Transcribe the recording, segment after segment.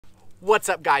What's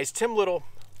up guys, Tim Little.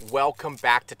 Welcome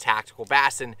back to Tactical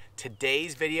Bassin.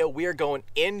 Today's video, we are going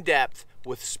in depth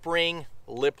with spring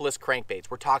lipless crankbaits.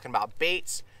 We're talking about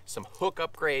baits, some hook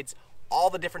upgrades, all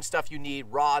the different stuff you need,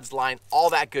 rods, line, all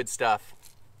that good stuff.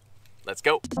 Let's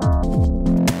go.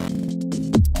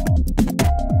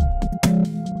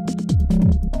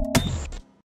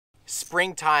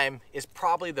 Springtime is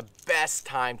probably the best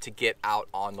time to get out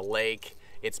on the lake.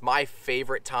 It's my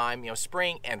favorite time,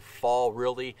 spring and fall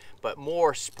really, but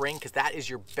more spring because that is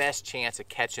your best chance at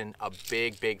catching a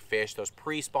big fish. Those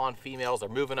pre-spawn females are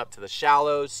moving up to the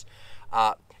shallows.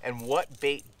 And what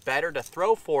bait better to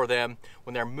throw for them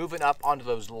when they're moving up onto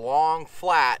those long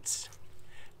flats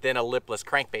than a lipless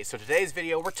crankbait. So today's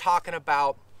video, we're talking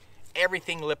about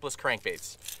everything lipless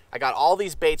crankbaits. I got all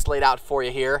these baits laid out for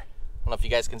you here. I don't know if you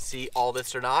guys can see all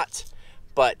this or not,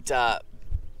 but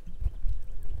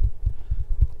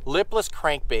lipless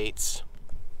crankbaits,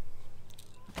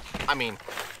 I mean,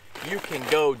 you can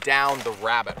go down the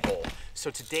rabbit hole.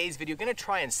 So today's video, gonna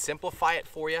try and simplify it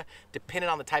for you, depending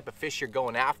on the type of fish you're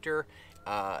going after,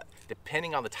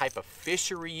 depending on the type of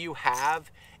fishery you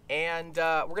have, and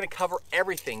we're gonna cover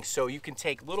everything so you can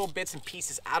take little bits and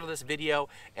pieces out of this video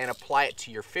and apply it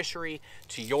to your fishery,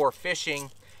 to your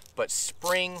fishing. But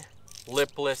spring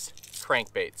lipless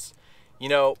crankbaits.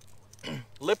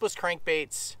 Lipless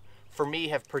crankbaits, for me,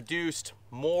 have produced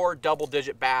more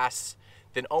double-digit bass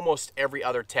than almost every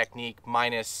other technique,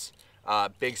 minus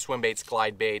big swim baits,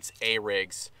 glide baits,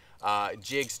 A-rigs,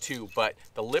 jigs too. But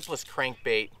the lipless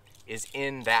crankbait is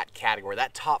in that category,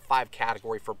 that top 5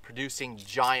 category for producing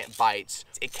giant bites.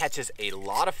 It catches a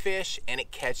lot of fish and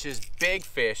it catches big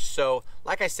fish. So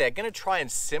like I said, gonna try and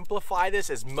simplify this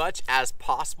as much as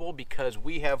possible because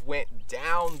we have went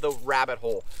down the rabbit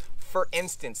hole. For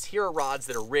instance, here are rods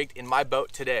that are rigged in my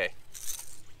boat today.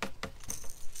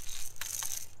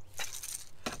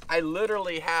 I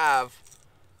literally have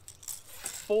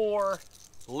 4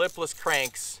 lipless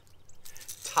cranks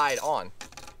tied on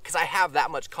because I have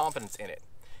that much confidence in it.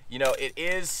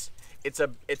 It's a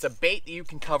bait that you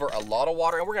can cover a lot of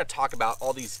water, and we're going to talk about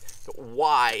all these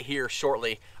why here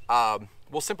shortly.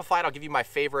 We'll simplify it. I'll give you my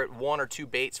favorite 1 or 2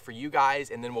 baits for you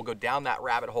guys, and then we'll go down that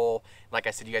rabbit hole. Like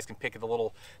I said, you guys can pick the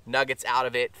little nuggets out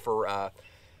of it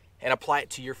and apply it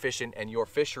to your fishing and your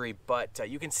fishery. But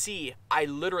you can see I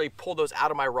literally pulled those out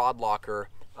of my rod locker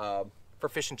for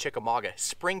fishing Chickamauga.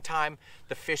 Springtime,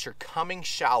 the fish are coming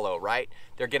shallow, right?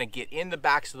 They're gonna get in the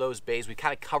backs of those bays. We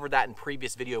kind of covered that in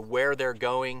previous video where they're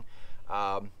going.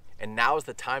 And now is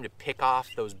the time to pick off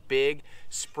those big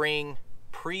spring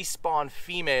pre-spawn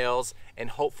females and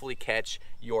hopefully catch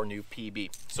your new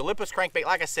PB. So lipless crankbait,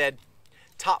 like I said,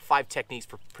 top 5 techniques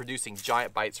for producing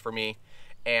giant bites for me.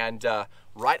 And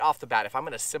right off the bat, if I'm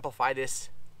gonna simplify this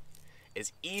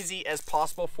as easy as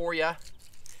possible for you,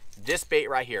 this bait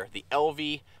right here, the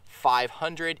LV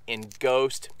 500 in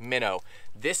Ghost Minnow.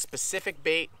 This specific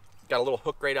bait, got a little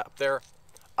hook grade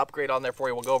upgrade on there for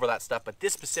you. We'll go over that stuff, but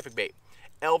this specific bait,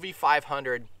 LV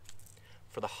 500,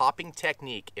 for the hopping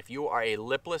technique, if you are a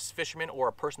lipless fisherman or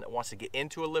a person that wants to get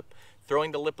into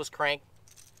throwing the lipless crank,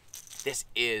 this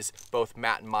is both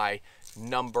Matt and my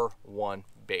 #1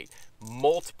 bait.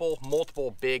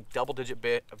 Multiple big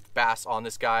double-digit bass on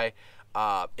this guy.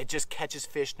 It just catches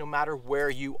fish no matter where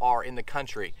you are in the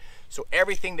country. So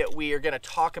everything that we are going to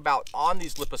talk about on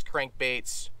these lipless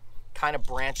crankbaits kind of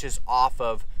branches off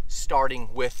of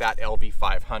starting with that LV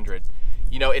 500.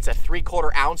 It's a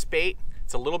 3/4 ounce bait.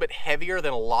 It's a little bit heavier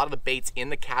than a lot of the baits in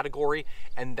the category,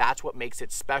 and that's what makes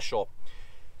it special.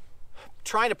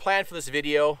 Trying to plan for this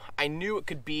video, I knew it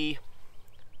could be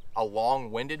a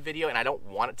long-winded video, and I don't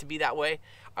want it to be that way.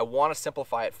 I want to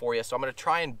simplify it for you, so I'm going to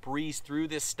try and breeze through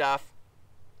this stuff,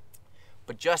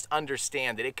 but just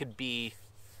understand that it could be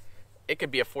a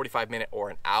 45-minute or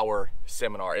an hour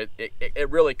seminar. It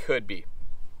really could be.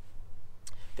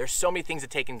 There's so many things to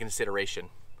take in consideration.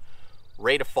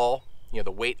 Rate of fall, the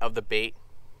weight of the bait,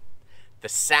 the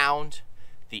sound,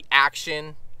 the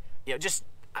action, just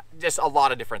a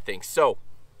lot of different things. So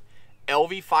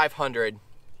LV 500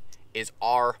 is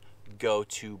our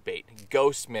go-to bait,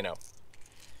 Ghost Minnow.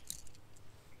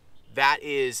 That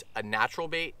is a natural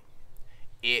bait.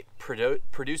 It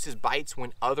produces bites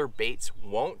when other baits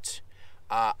won't.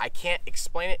 I can't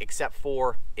explain it except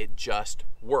for it just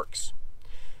works.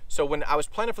 So when I was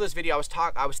planning for this video,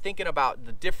 I was thinking about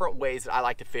the different ways that I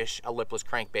like to fish a lipless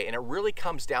crankbait, and it really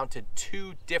comes down to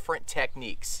 2 different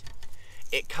techniques.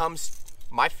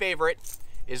 My favorite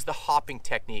is the hopping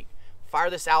technique. Fire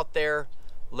this out there,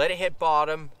 let it hit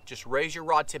bottom, just raise your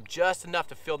rod tip just enough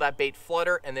to feel that bait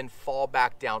flutter and then fall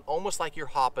back down, almost like you're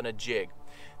hopping a jig.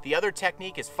 The other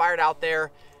technique is fire it out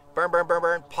there, burn, burn, burn,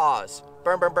 burn, pause,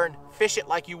 burn, burn, burn, fish it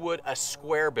like you would a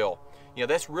square bill. You know,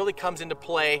 this really comes into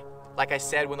play, like I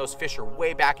said, when those fish are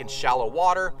way back in shallow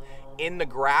water, in the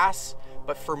grass.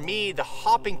 But for me, the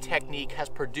hopping technique has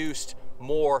produced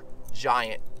more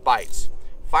giant bites.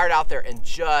 Fire it out there and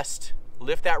just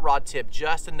lift that rod tip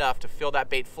just enough to feel that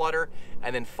bait flutter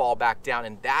and then fall back down.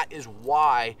 And that is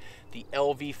why the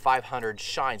LV500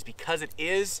 shines, because it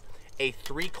is a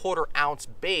 3/4 ounce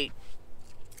bait.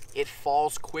 It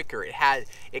falls quicker.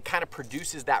 It kind of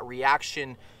produces that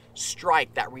reaction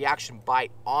strike, that reaction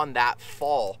bite on that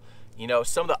fall. You know,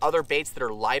 some of the other baits that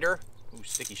are lighter,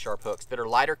 sticky sharp hooks, that are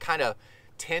lighter kind of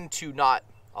tend to not,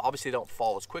 obviously they don't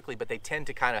fall as quickly, but they tend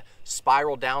to kind of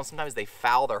spiral down. Sometimes they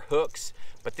foul their hooks.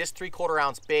 But this 3/4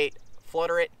 ounce bait,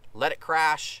 flutter it, let it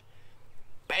crash,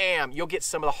 bam, you'll get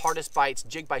some of the hardest bites,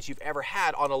 jig bites you've ever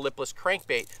had on a lipless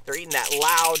crankbait. They're eating that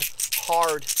loud,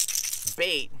 hard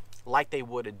bait like they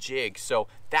would a jig. So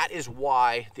that is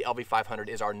why the LV500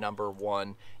 is our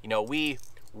 #1. You know, we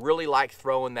really like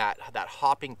throwing that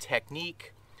hopping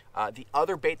technique. The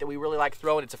other bait that we really like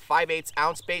throwing, it's a 5/8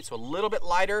 ounce bait, so a little bit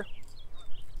lighter,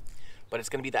 but it's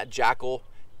gonna be that Jackal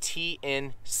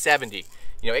TN70.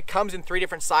 You know, it comes in 3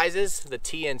 different sizes, the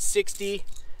TN60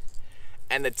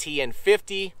 and the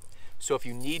TN50. So if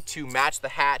you need to match the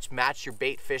hatch, match your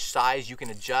bait fish size, you can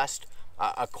adjust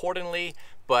accordingly.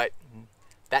 But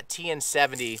that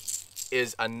TN70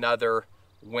 is another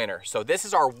winner. So this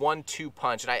is our 1-2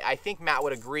 punch. And I think Matt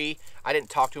would agree. I didn't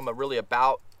talk to him really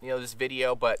about, you know, this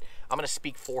video, but I'm gonna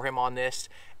speak for him on this.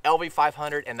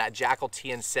 LV500 and that Jackal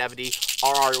TN70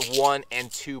 are our 1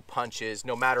 and 2 punches,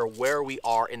 no matter where we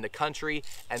are in the country,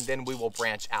 and then we will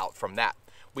branch out from that.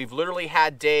 We've literally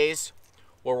had days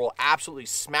where we'll absolutely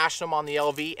smash them on the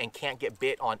LV and can't get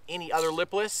bit on any other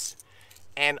lipless,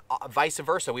 and vice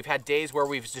versa. We've had days where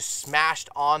we've just smashed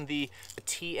on the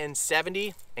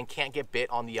TN70 and can't get bit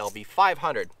on the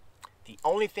LV500. The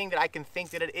only thing that I can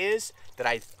think that it is,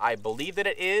 that I believe that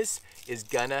it is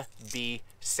gonna be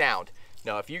sound.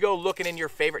 Now, if you go looking in your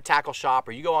favorite tackle shop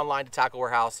or you go online to Tackle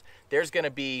Warehouse, there's gonna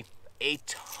be a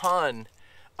ton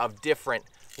of different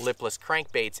lipless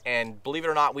crankbaits. And believe it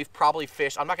or not, we've probably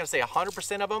fished, I'm not gonna say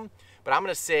 100% of them, but I'm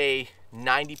gonna say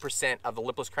 90% of the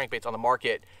lipless crankbaits on the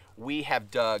market, we have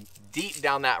dug deep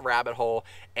down that rabbit hole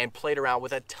and played around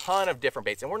with a ton of different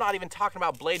baits. And we're not even talking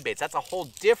about blade baits. That's a whole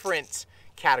different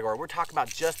category. We're talking about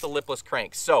just the lipless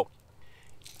cranks. So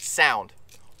sound,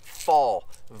 fall,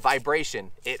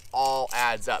 vibration, it all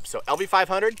adds up. So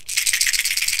LV500,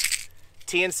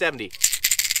 TN70,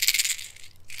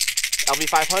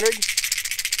 LV500,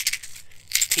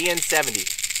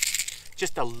 TN70.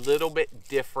 Just a little bit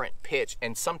different pitch,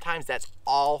 and sometimes that's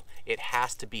all it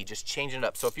has to be, just changing it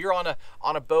up. So if you're on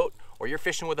a boat or you're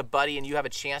fishing with a buddy and you have a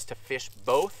chance to fish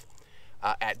both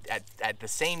at the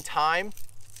same time,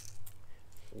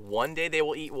 one day they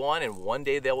will eat one and one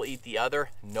day they will eat the other.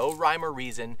 No rhyme or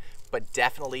reason, but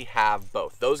definitely have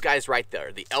both. Those guys right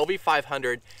there, the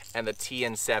LV500 and the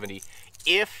TN70,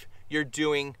 if you're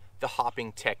doing the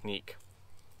hopping technique.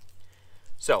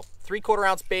 So 3/4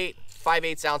 ounce bait,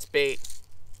 5/8 ounce bait,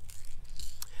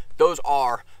 those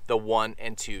are the 1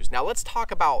 and 2s. Now let's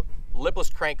talk about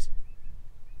lipless cranks.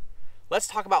 Let's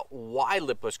talk about why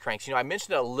lipless cranks. You know, I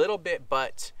mentioned it a little bit,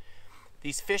 but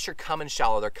these fish are coming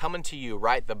shallow. They're coming to you,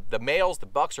 right? The males, the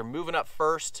bucks are moving up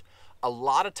first. A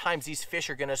lot of times these fish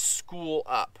are gonna school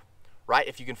up, right?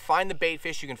 If you can find the bait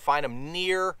fish, you can find them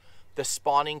near the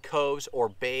spawning coves or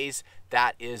bays,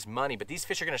 that is money. But these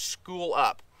fish are gonna school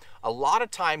up. A lot of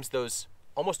times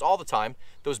almost all the time,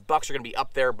 those bucks are gonna be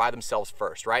up there by themselves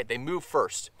first, right? They move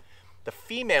first. The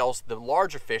females, the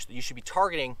larger fish that you should be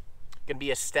targeting, gonna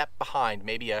be a step behind,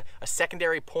 maybe a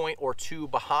secondary point or 2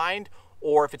 behind,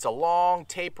 or if it's a long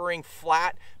tapering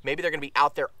flat, maybe they're gonna be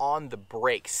out there on the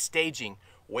break, staging,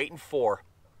 waiting for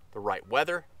the right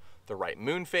weather, the right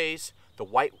moon phase, the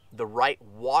right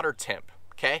water temp,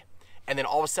 okay? And then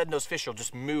all of a sudden those fish will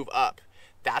just move up.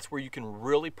 That's where you can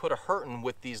really put a hurting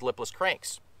with these lipless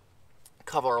cranks.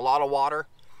 Cover a lot of water,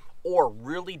 or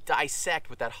really dissect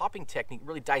with that hopping technique,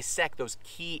 really dissect those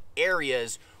key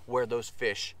areas where those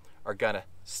fish are gonna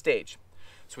stage.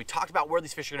 So we talked about where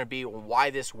these fish are gonna be and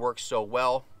why this works so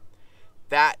well.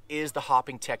 That is the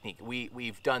hopping technique.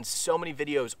 We've done so many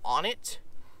videos on it.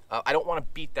 I don't wanna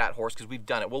beat that horse because we've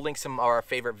done it. We'll link some of our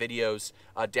favorite videos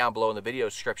down below in the video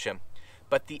description.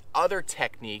 But the other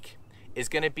technique is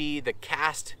gonna be the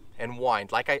cast and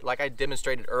wind. Like I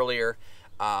demonstrated earlier,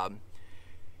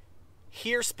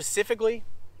 here specifically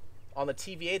on the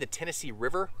TVA, the Tennessee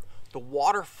River, the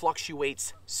water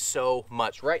fluctuates so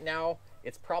much. Right now,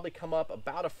 It's probably come up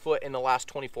about a foot in the last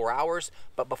 24 hours,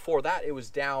 but before that it was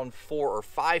down 4 or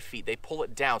 5 feet. They pull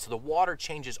it down, so the water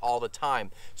changes all the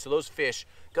time. So those fish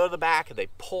go to the back, they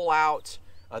pull out,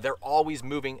 they're always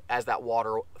moving as that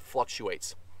water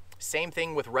fluctuates. Same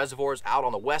thing with reservoirs out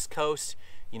on the West Coast.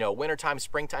 You know, wintertime,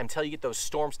 springtime, until you get those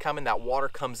storms coming, that water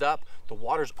comes up, the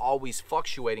water's always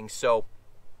fluctuating. So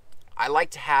I like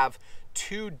to have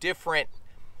 2 different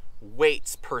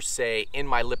weights per se in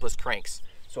my lipless cranks.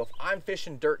 So if I'm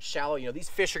fishing dirt shallow, you know, these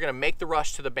fish are gonna make the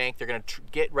rush to the bank, they're gonna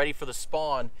get ready for the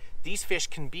spawn. These fish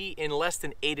can be in less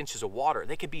than 8 inches of water.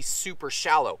 They could be super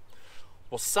shallow.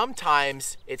 Well,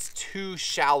 sometimes it's too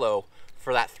shallow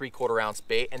for that 3/4 ounce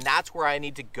bait, and that's where I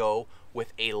need to go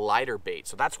with a lighter bait.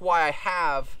 So that's why I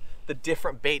have the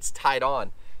different baits tied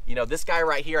on. You know, this guy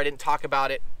right here, I didn't talk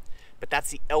about it, but that's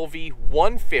the LV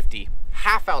 150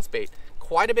 half ounce bait.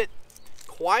 Quite a bit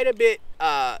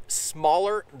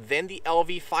smaller than the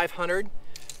LV 500,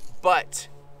 but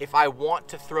if I want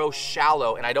to throw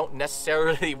shallow and I don't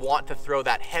necessarily want to throw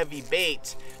that heavy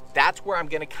bait, that's where I'm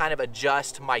gonna kind of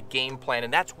adjust my game plan,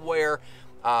 and that's where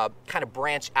kind of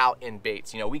branch out in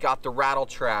baits. You know, we got the rattle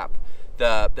trap,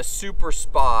 the super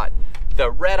spot,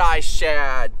 the red eye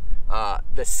shad,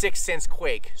 the 6 cents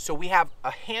quake. So we have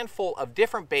a handful of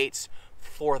different baits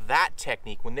for that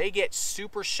technique. When they get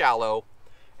super shallow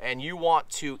and you want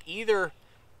to either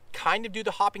kind of do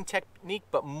the hopping technique,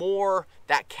 but more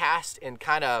that cast and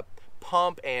kind of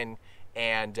pump and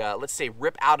let's say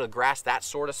rip out of the grass, that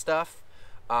sort of stuff,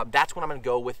 that's when I'm gonna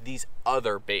go with these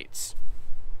other baits.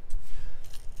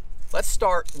 Let's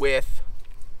start with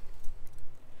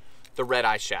the red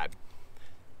eye shad.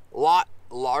 A lot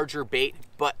larger bait,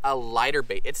 but a lighter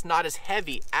bait. It's not as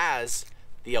heavy as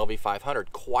the LV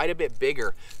 500, quite a bit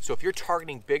bigger. So if you're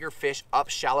targeting bigger fish up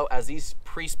shallow, as these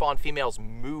pre-spawn females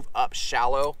move up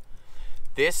shallow,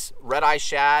 this red eye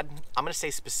shad, I'm gonna say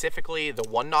specifically the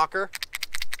one knocker.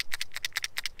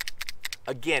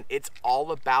 Again, it's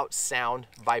all about sound,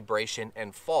 vibration,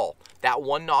 and fall. That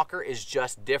one knocker is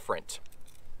just different.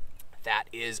 That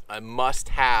is a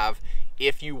must-have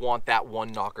if you want that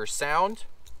one knocker sound.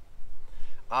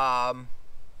 I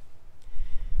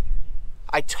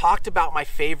talked about my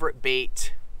favorite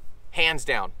bait, hands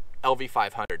down, LV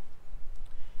 500.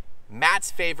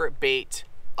 Matt's favorite bait,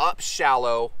 up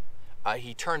shallow,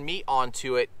 he turned me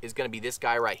onto it, is gonna be this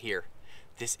guy right here.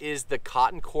 This is the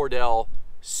Cotton Cordell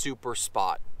Super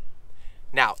Spot.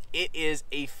 Now, it is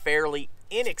a fairly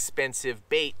inexpensive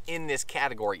bait in this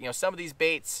category. You know, some of these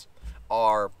baits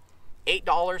are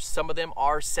 $8, some of them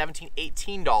are $17,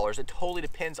 $18. It totally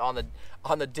depends on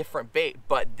the different bait,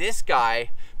 but this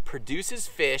guy produces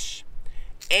fish,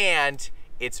 and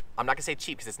it's, I'm not gonna say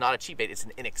cheap because it's not a cheap bait, it's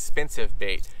an inexpensive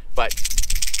bait, but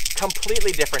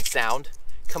completely different sound,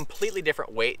 completely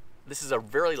different weight. This is a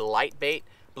very light bait.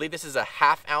 I believe this is a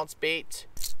half ounce bait,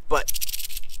 but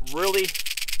really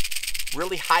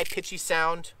high pitchy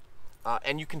sound,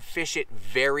 and you can fish it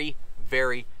very,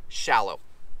 very shallow.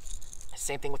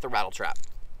 Same thing with the rattle trap.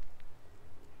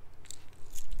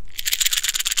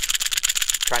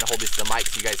 Trying to hold this to the mic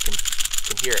so you guys can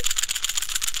hear it.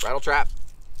 Rattle trap,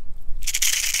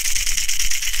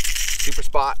 super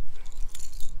spot,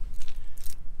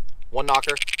 one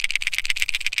knocker.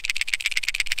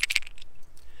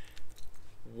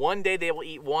 One day they will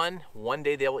eat one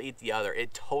day they will eat the other.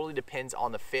 It totally depends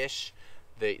on the fish,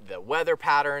 the weather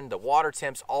pattern, the water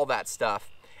temps, all that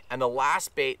stuff. And the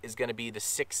last bait is gonna be the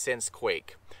 6 cents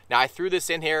quake. Now I threw this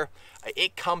in here.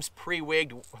 It comes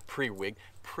pre-rigged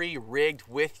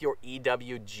with your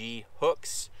EWG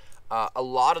hooks. A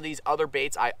lot of these other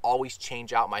baits, I always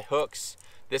change out my hooks.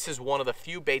 This is one of the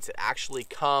few baits that actually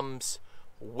comes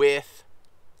with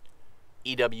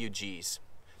EWGs.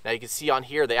 Now you can see on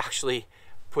here, they actually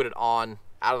put it on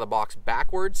out of the box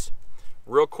backwards.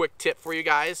 Real quick tip for you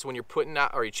guys, when you're putting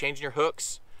out or you're changing your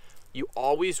hooks, you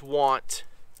always want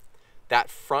that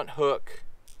front hook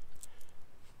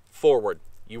forward.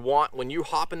 You want, when you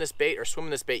hop in this bait or swim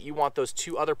in this bait, you want those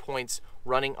 2 other points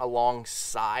running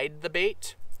alongside the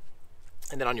bait.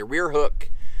 And then on your rear hook,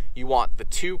 you want the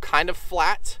 2 kind of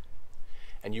flat,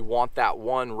 and you want that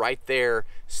one right there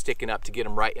sticking up to get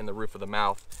them right in the roof of the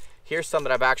mouth. Here's some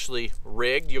that I've actually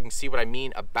rigged. You can see what I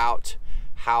mean about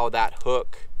how that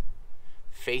hook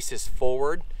faces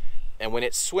forward. And when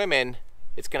it's swimming,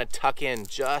 it's gonna tuck in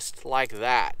just like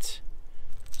that.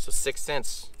 So 6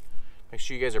 cents, make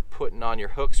sure you guys are putting on your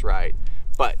hooks right.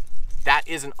 But that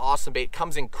is an awesome bait. It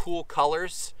comes in cool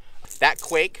colors. That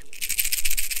quake,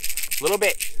 a little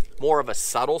bit more of a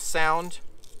subtle sound.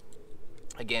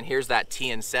 Again, here's that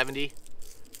TN70.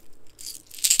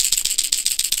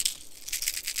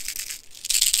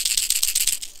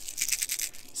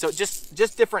 So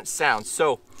just different sounds.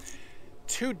 So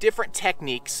 2 different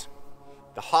techniques.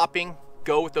 The hopping,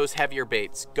 go with those heavier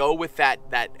baits. Go with that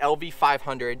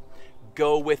LV500.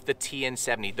 Go with the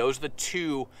TN70. Those are the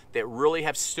 2 that really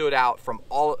have stood out from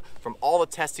all the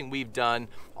testing we've done,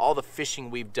 all the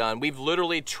fishing we've done. We've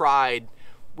literally tried,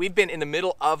 we've been in the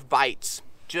middle of bites,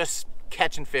 just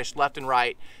catching fish left and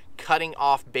right, cutting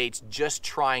off baits, just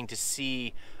trying to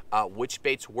see which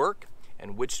baits work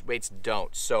and which baits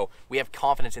don't. So we have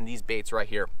confidence in these baits right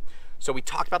here. So we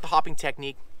talked about the hopping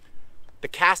technique. The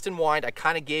cast and wind, I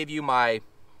kind of gave you my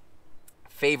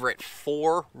favorite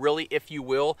 4, really, if you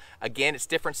will. Again, it's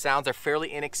different sounds. They're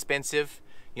fairly inexpensive.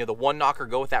 You know, the one knocker,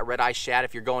 go with that red eye shad.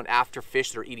 If you're going after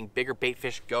fish that are eating bigger bait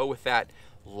fish, go with that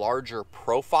larger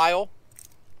profile.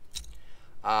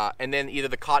 And then either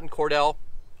the cotton cordell,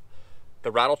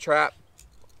 the rattle trap,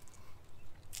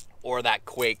 or that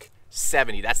Quake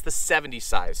 70. That's the 70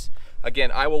 size.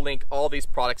 Again, I will link all these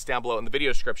products down below in the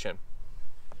video description.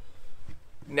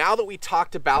 Now that we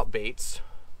talked about baits,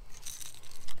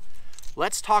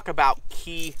 let's talk about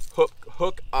key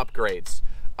hook upgrades,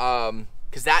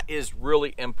 because that is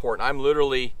really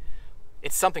important.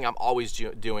 It's something I'm always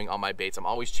doing on my baits. I'm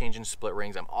always changing split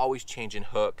rings. I'm always changing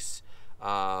hooks.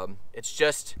 It's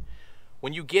just,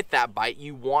 when you get that bite,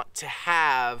 you want to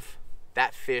have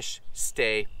that fish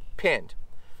stay pinned.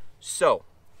 So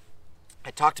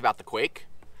I talked about the Quake.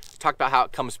 I talked about how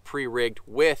it comes pre-rigged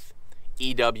with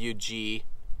EWG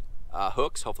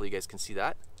hooks. Hopefully you guys can see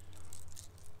that.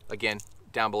 Again,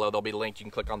 down below they'll be linked. You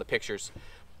can click on the pictures.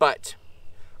 But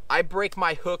I break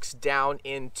my hooks down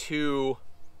into,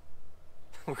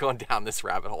 we're going down this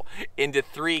rabbit hole, into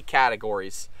 3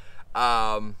 categories.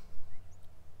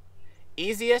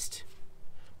 Easiest,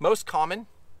 most common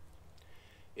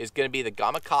is going to be the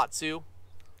Gamakatsu.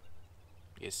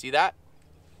 You see that?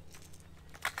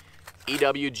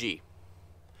 EWG.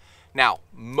 Now,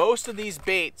 most of these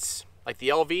baits, like the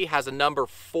LV, has a number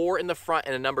 4 in the front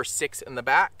and a number 6 in the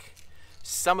back.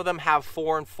 Some of them have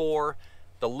 4 and 4.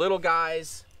 The little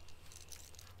guys,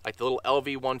 like the little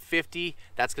LV 150,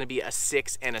 that's going to be a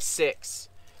 6 and a 6.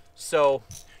 So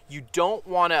you don't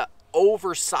want to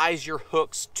oversize your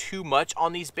hooks too much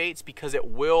on these baits, because it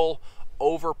will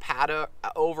overpower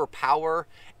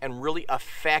and really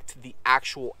affect the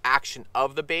actual action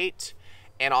of the bait.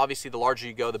 And obviously the larger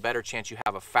you go, the better chance you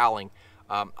have of fouling.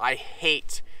 I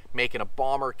hate making a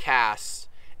bomber cast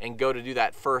and go to do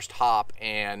that first hop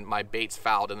and my bait's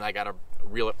fouled and I gotta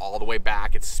reel it all the way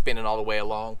back. It's spinning all the way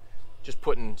along, just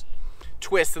putting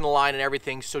twists in the line and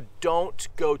everything. So don't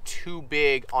go too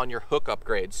big on your hook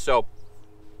upgrades. So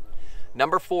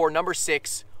number 4, number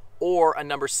 6, or a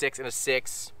number 6 and a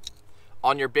 6.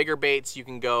 On your bigger baits, you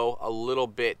can go a little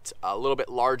bit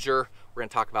larger. We're gonna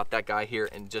talk about that guy here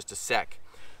in just a sec.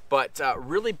 But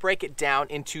really break it down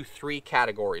into 3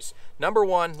 categories. Number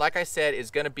 1, like I said,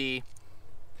 is gonna be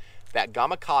that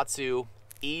Gamakatsu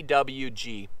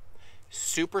EWG.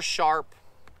 Super sharp,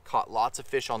 caught lots of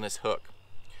fish on this hook.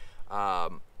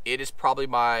 It is probably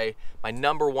my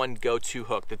number 1 go-to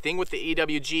hook. The thing with the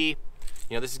EWG,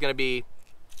 you know, this is gonna be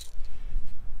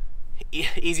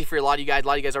easy for a lot of you guys. A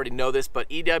lot of you guys already know this, but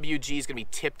EWG is gonna be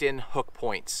tipped in hook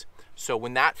points. So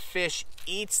when that fish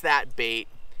eats that bait,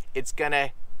 it's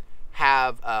gonna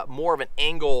have more of an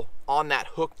angle on that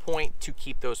hook point to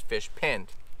keep those fish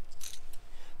pinned.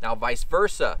 Now vice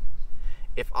versa,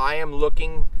 if I am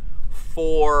looking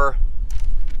for,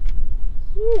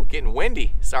 getting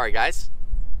windy, sorry guys.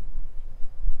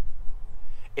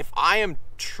 If I am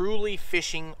truly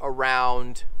fishing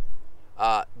around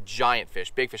giant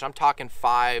fish, big fish, I'm talking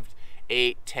 5,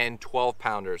 8, 10, 12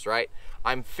 pounders, right?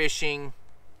 I'm fishing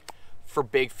for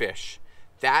big fish.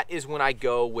 That is when I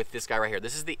go with this guy right here.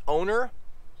 This is the Owner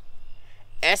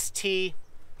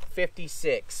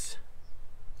ST56.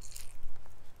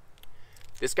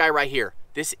 This guy right here.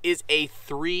 This is a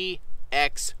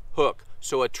 3X hook.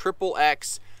 So a triple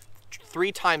X,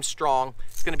 3 times strong.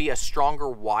 It's gonna be a stronger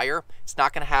wire. It's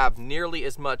not gonna have nearly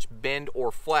as much bend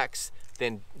or flex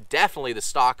than definitely the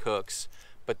stock hooks,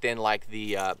 but then like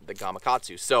the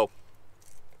Gamakatsu. So,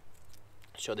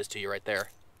 I'll show this to you right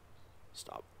there.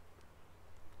 Stop.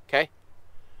 Okay.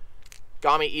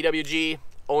 Gami EWG,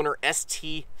 Owner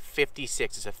ST56.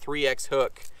 It's a 3X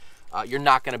hook. You're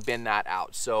not gonna bend that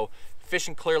out. So,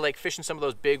 fishing Clear Lake, fishing some of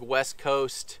those big West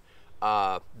Coast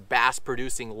bass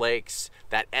producing lakes,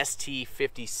 that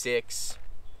ST56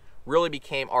 really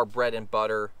became our bread and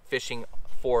butter, fishing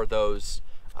for those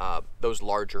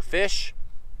larger fish.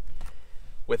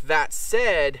 With that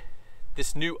said,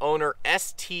 this new Owner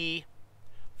ST45,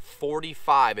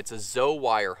 it's a Zoe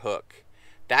wire hook.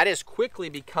 That is quickly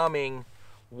becoming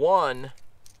one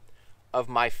of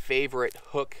my favorite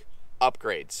hook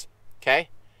upgrades, okay?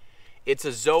 It's a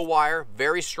Zowire,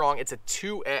 very strong. It's a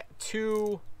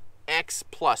 2X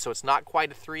plus, so it's not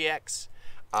quite a 3X.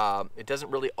 It doesn't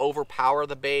really overpower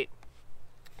the bait.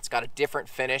 It's got a different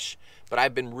finish, but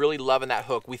I've been really loving that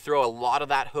hook. We throw a lot of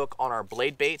that hook on our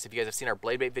blade baits. If you guys have seen our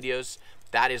blade bait videos,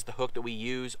 that is the hook that we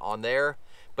use on there.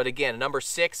 But again, number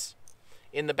 6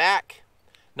 in the back,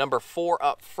 number 4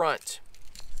 up front.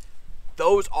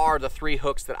 Those are the 3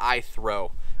 hooks that I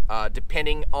throw.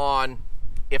 Depending on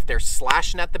if they're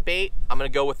slashing at the bait, I'm gonna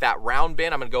go with that round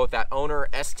bin. I'm gonna go with that Owner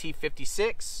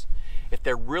ST56. If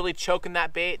they're really choking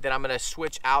that bait, then I'm gonna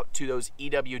switch out to those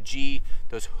EWG,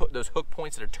 those hook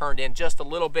points that are turned in just a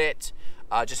little bit.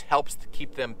 Just helps to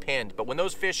keep them pinned. But when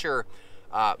those fish are,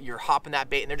 you're hopping that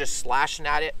bait and they're just slashing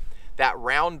at it, that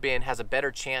round bin has a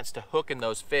better chance to hook in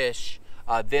those fish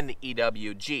than the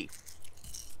EWG.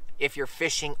 If you're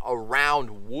fishing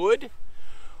around wood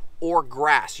or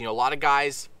grass, you know, a lot of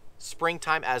guys,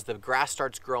 springtime, as the grass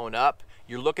starts growing up,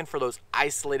 you're looking for those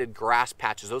isolated grass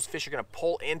patches. Those fish are gonna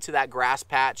pull into that grass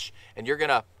patch and you're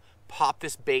gonna pop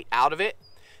this bait out of it.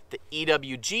 The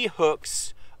EWG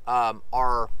hooks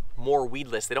are more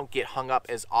weedless. They don't get hung up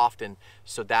as often,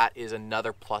 so that is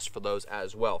another plus for those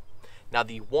as well. Now,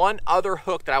 the one other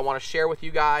hook that I wanna share with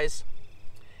you guys,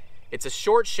 it's a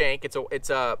short shank. It's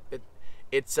a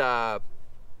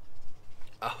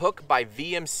hook by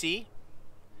VMC.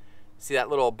 See that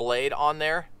little blade on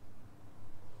there?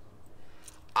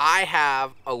 I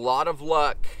have a lot of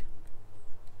luck,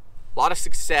 a lot of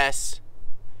success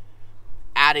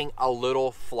adding a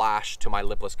little flash to my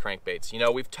lipless crankbaits. You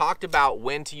know, we've talked about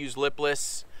when to use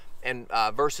lipless and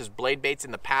versus blade baits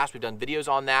in the past. We've done videos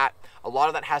on that. A lot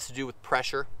of that has to do with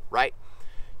pressure, right?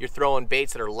 You're throwing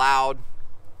baits that are loud,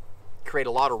 create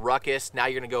a lot of ruckus. Now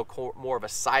you're gonna go more of a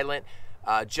silent,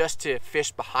 just to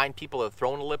fish behind people that are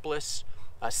throwing a lipless.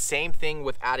 Same thing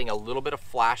with adding a little bit of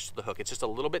flash to the hook. It's just a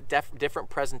little bit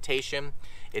different presentation.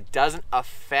 It doesn't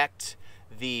affect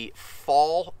the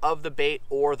fall of the bait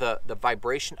or the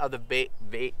vibration of the bait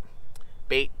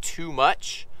too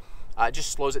much. It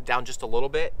just slows it down just a little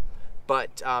bit,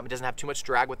 but it doesn't have too much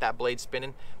drag with that blade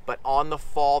spinning. But on the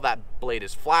fall, that blade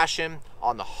is flashing.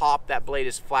 On the hop, that blade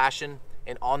is flashing.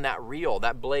 And on that reel,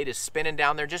 that blade is spinning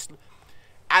down there. Just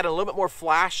add a little bit more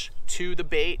flash to the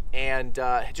bait, and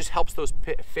it just helps those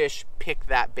fish pick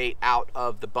that bait out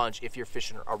of the bunch if you're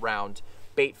fishing around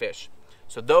bait fish.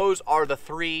 So those are the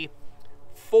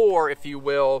 4, if you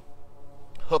will,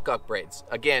 hook upgrades.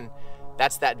 Again,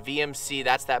 that's that VMC,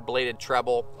 that's that bladed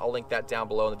treble. I'll link that down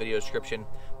below in the video description.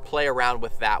 Play around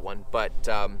with that one. But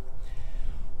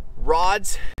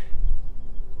rods,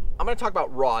 I'm gonna talk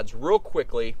about rods real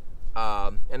quickly,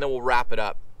 and then we'll wrap it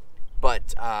up.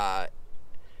 But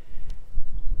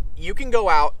you can go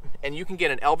out and you can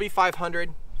get an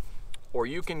LV500, or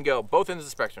you can go both ends of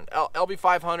the spectrum,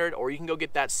 LV500, or you can go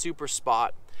get that Super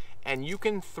Spot, and you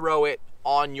can throw it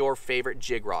on your favorite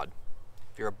jig rod.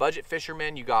 If you're a budget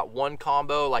fisherman, you got one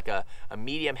combo, like a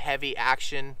medium heavy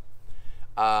action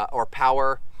or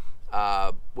power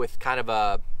with kind of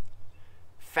a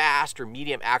fast or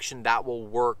medium action, that will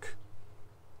work.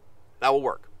 That will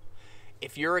work.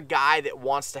 If you're a guy that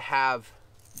wants to have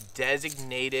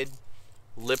designated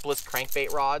lipless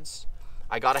crankbait rods,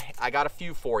 I got a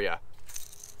few for you.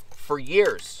 For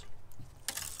years,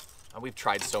 and we've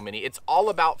tried so many, it's all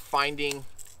about finding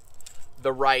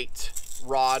the right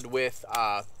rod with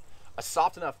a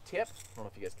soft enough tip. I don't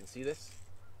know if you guys can see this.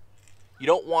 You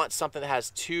don't want something that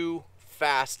has too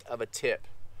fast of a tip,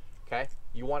 okay?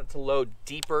 You want it to load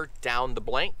deeper down the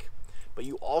blank, but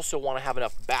you also want to have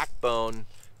enough backbone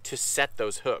to set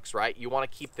those hooks, right? You want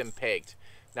to keep them pegged.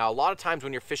 Now, a lot of times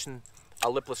when you're fishing a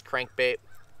lipless crankbait,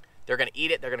 they're gonna eat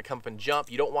it, they're gonna come up and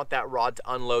jump. You don't want that rod to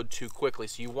unload too quickly,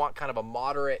 so you want kind of a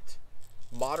moderate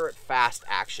fast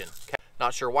action. Okay?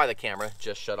 Not sure why the camera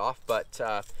just shut off, but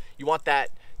you want that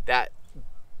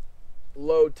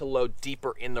load to load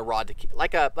deeper in the rod, to keep,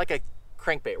 like a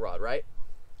crankbait rod, right?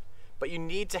 But you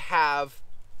need to have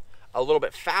a little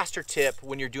bit faster tip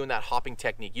when you're doing that hopping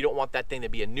technique. You don't want that thing to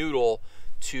be a noodle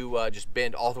to just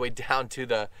bend all the way down to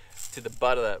the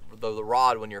butt of the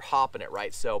rod when you're hopping it,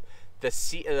 right? So the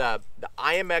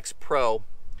IMX Pro,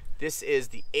 this is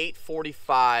the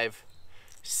 845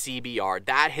 CBR.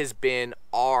 That has been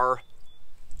our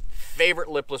favorite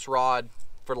lipless rod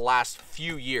for the last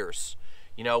few years.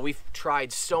 You know, we've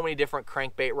tried so many different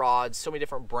crankbait rods, so many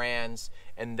different brands,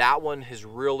 and that one has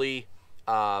really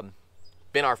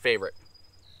been our favorite.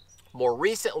 More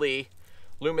recently,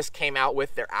 Loomis came out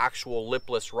with their actual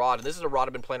lipless rod, and this is a rod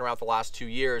I've been playing around for the last 2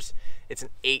 years. It's an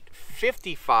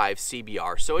 855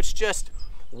 CBR, so it's just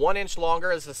 1 inch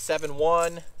longer. This is a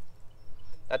 7.1.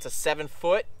 That's a 7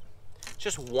 foot.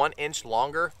 Just 1 inch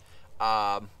longer.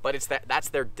 But it's that's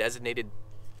their designated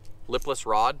lipless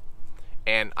rod,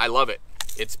 and I love it.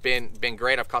 It's been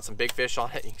great. I've caught some big fish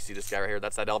on it. You can see this guy right here.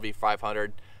 That's that LV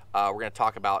 500. We're going to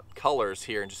talk about colors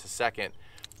here in just a second,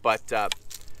 but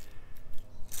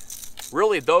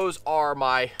really those are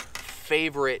my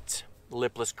favorite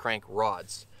lipless crank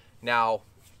rods. Now,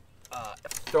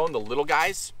 throwing the little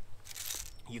guys,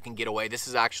 you can get away. This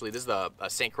is a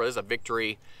St. Croix. This is a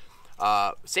Victory.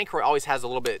 St. Croix always has a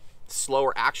little bit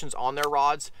slower actions on their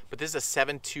rods, but this is a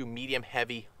 7.2 medium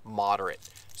heavy moderate.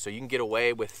 So you can get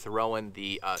away with throwing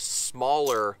the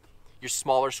your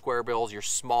smaller square bills, your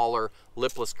smaller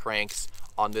lipless cranks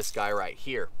on this guy right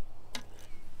here.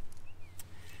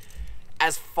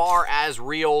 As far as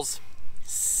reels,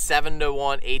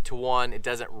 7-to-1, 8-to-1, it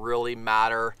doesn't really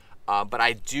matter. But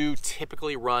I do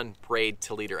typically run braid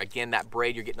to leader. Again, that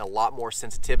braid, you're getting a lot more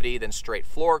sensitivity than straight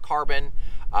fluorocarbon.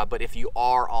 But if you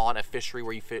are on a fishery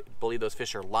where you believe those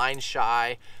fish are line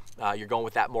shy, you're going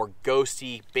with that more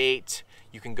ghosty bait,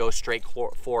 you can go straight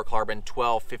fluorocarbon,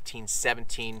 12, 15,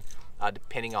 17,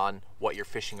 depending on what you're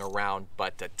fishing around.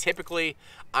 But typically,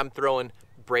 I'm throwing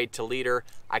braid to leader.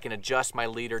 I can adjust my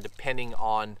leader depending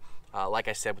on, like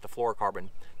I said with the fluorocarbon,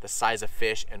 the size of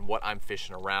fish and what I'm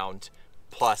fishing around.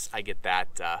 Plus, I get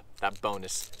that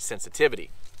bonus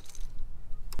sensitivity.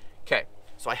 Okay,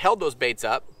 so I held those baits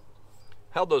up,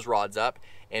 held those rods up,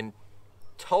 and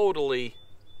totally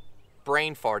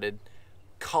brain farted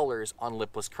colors on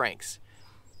lipless cranks.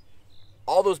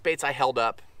 All those baits I held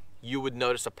up, you would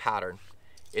notice a pattern.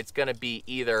 It's gonna be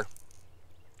either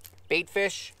bait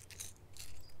fish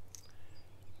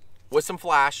with some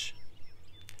flash,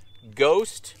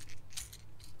 ghost,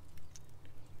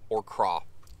 or craw,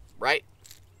 right?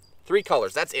 3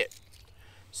 colors, that's it.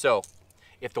 So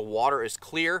if the water is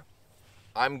clear,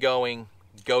 I'm going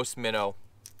ghost minnow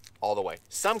all the way.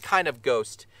 Some kind of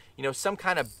ghost, you know, some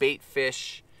kind of bait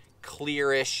fish,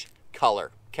 clearish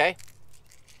color, okay?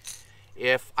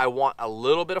 If I want a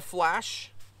little bit of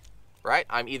flash, right,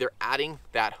 I'm either adding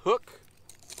that hook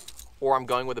or I'm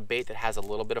going with a bait that has a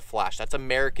little bit of flash. That's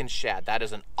American shad. That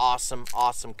is an awesome,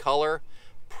 awesome color.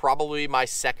 Probably my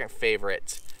second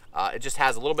favorite. It just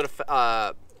has a little bit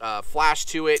of flash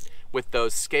to it with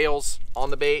those scales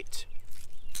on the bait.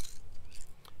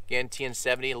 Again,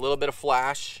 TN70, a little bit of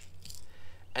flash.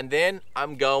 And then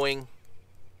I'm going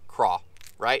craw,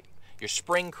 right? Your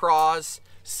spring craws,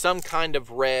 some kind of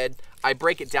red. I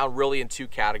break it down really in 2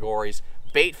 categories,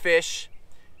 bait fish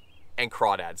and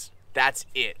crawdads. That's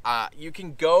it. You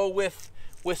can go with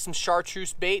some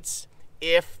chartreuse baits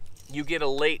if you get a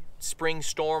late spring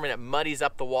storm and it muddies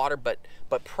up the water, but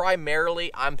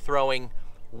primarily I'm throwing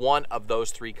one of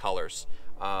those 3 colors.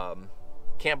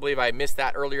 Can't believe I missed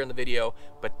that earlier in the video,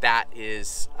 but that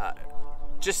is,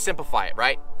 just simplify it,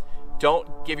 right?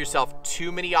 Don't give yourself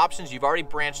too many options. You've already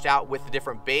branched out with the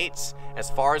different baits.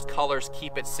 As far as colors,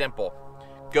 keep it simple.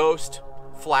 Ghost,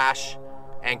 flash,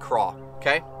 and craw,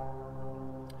 okay?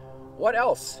 What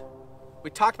else?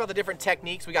 We talked about the different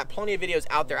techniques. We got plenty of videos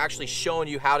out there actually showing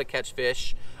you how to catch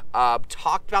fish.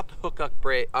 Talked about the hook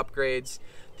upgrades.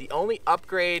 The only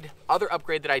other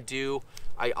upgrade that I do,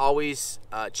 I always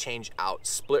change out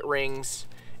split rings.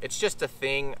 It's just a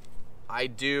thing I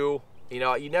do. You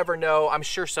know, you never know. I'm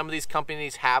sure some of these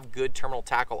companies have good terminal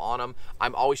tackle on them.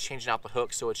 I'm always changing out the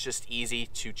hook, so it's just easy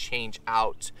to change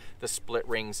out the split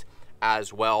rings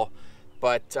as well.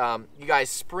 But you guys,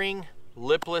 spring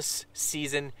lipless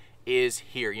season is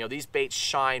here. You know, these baits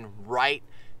shine right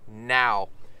now.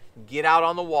 Get out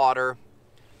on the water,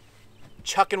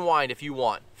 chuck and wind if you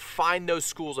want. Find those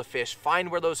schools of fish.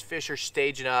 Find where those fish are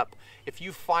staging up. If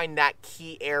you find that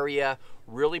key area,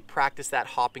 really practice that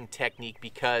hopping technique,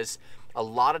 because a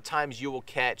lot of times you will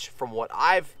catch, from what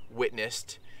I've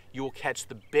witnessed, you will catch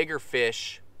the bigger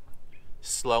fish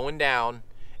slowing down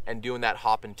and doing that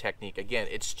hopping technique. Again,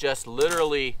 it's just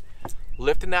literally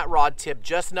lifting that rod tip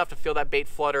just enough to feel that bait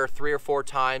flutter 3 or 4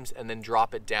 times and then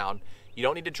drop it down. You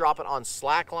don't need to drop it on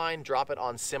slack line, drop it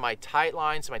on semi-tight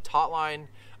line, semi-taut line,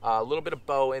 a little bit of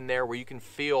bow in there where you can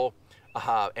feel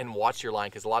and watch your line,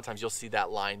 because a lot of times you'll see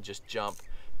that line just jump.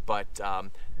 But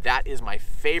that is my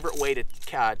favorite way to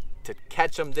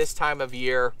catch them this time of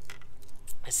year,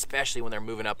 especially when they're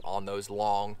moving up on those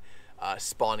long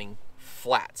spawning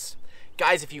flats.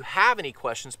 Guys, if you have any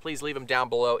questions, please leave them down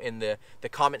below in the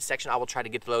comment section. I will try to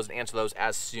get to those and answer those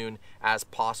as soon as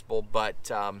possible. But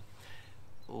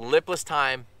lipless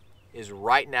time is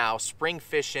right now. Spring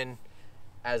fishing,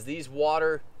 as these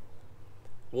water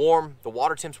warm, the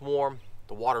water temps warm,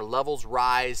 the water levels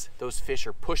rise, those fish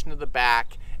are pushing to the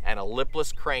back, and a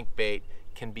lipless crankbait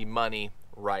can be money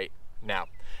right now.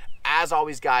 As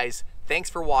always, guys, thanks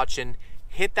for watching.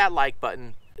 Hit that like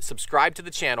button, subscribe to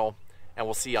the channel, and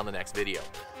we'll see you on the next video.